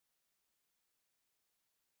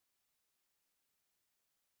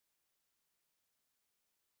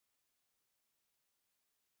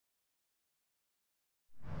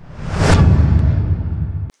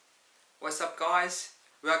What's up guys?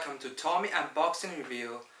 Welcome to Tommy Unboxing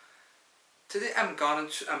Review. Today I'm going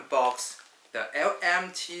to unbox the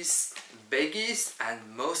LMT's biggest and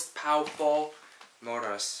most powerful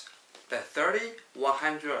motors, the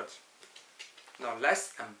 3100. Now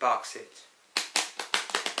let's unbox it.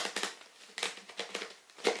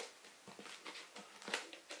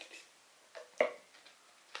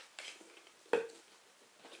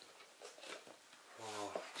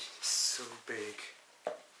 Wow, it's so big.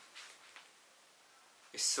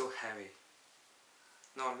 It's so heavy.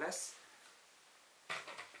 Now let's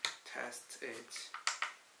test it.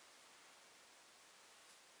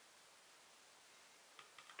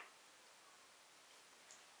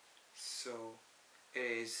 So it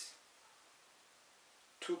is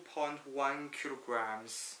 2.1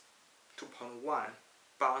 kilograms, 2.1,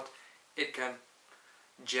 but it can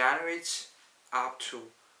generate up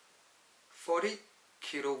to 40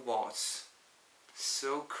 kilowatts.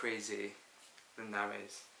 So crazy. The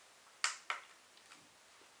numbers.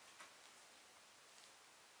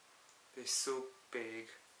 They're so big.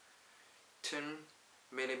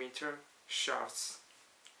 10mm shafts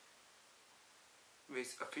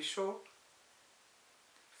with official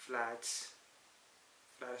flat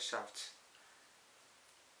shaft.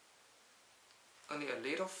 Only a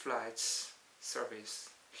little flat surface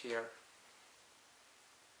here.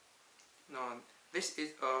 Now this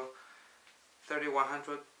is a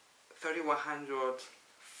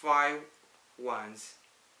 3105 ones.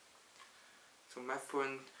 So my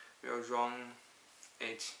phone will run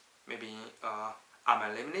it maybe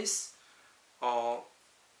aluminous or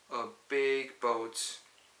a big boat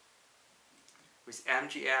with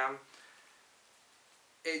MGM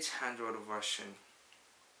 800 version.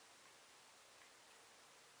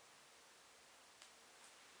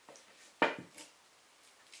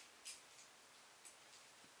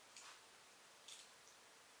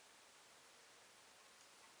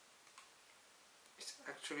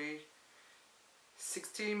 Actually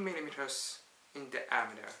 60 millimeters in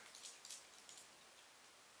diameter.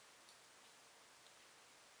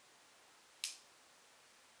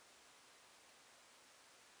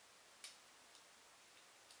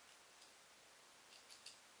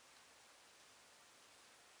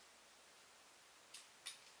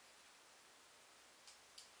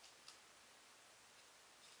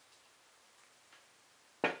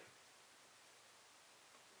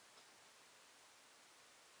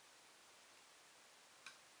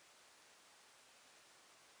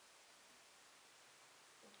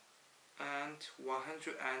 And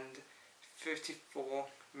 154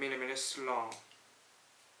 millimeters long.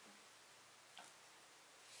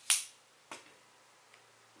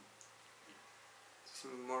 This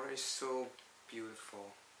motor is so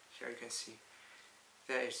beautiful. Here you can see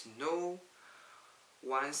there is no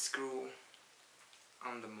one screw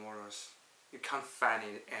on the motors. You can't find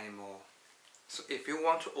it anymore. So if you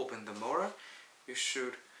want to open the motor, you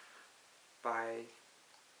should buy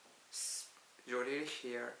rotate it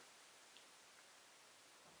here.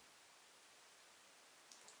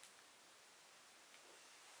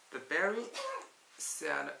 The bearing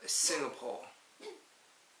said Singapore.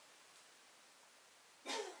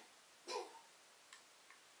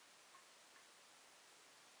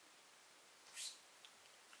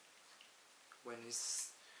 When it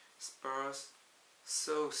spurs,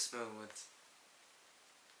 so smooth.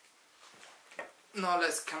 Now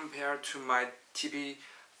let's compare to my TB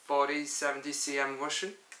 4070cm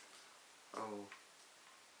version. Oh.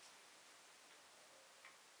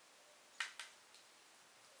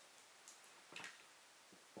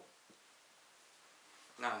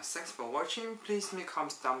 Now, thanks for watching. Please leave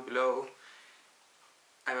comments down below.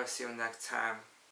 I will see you next time.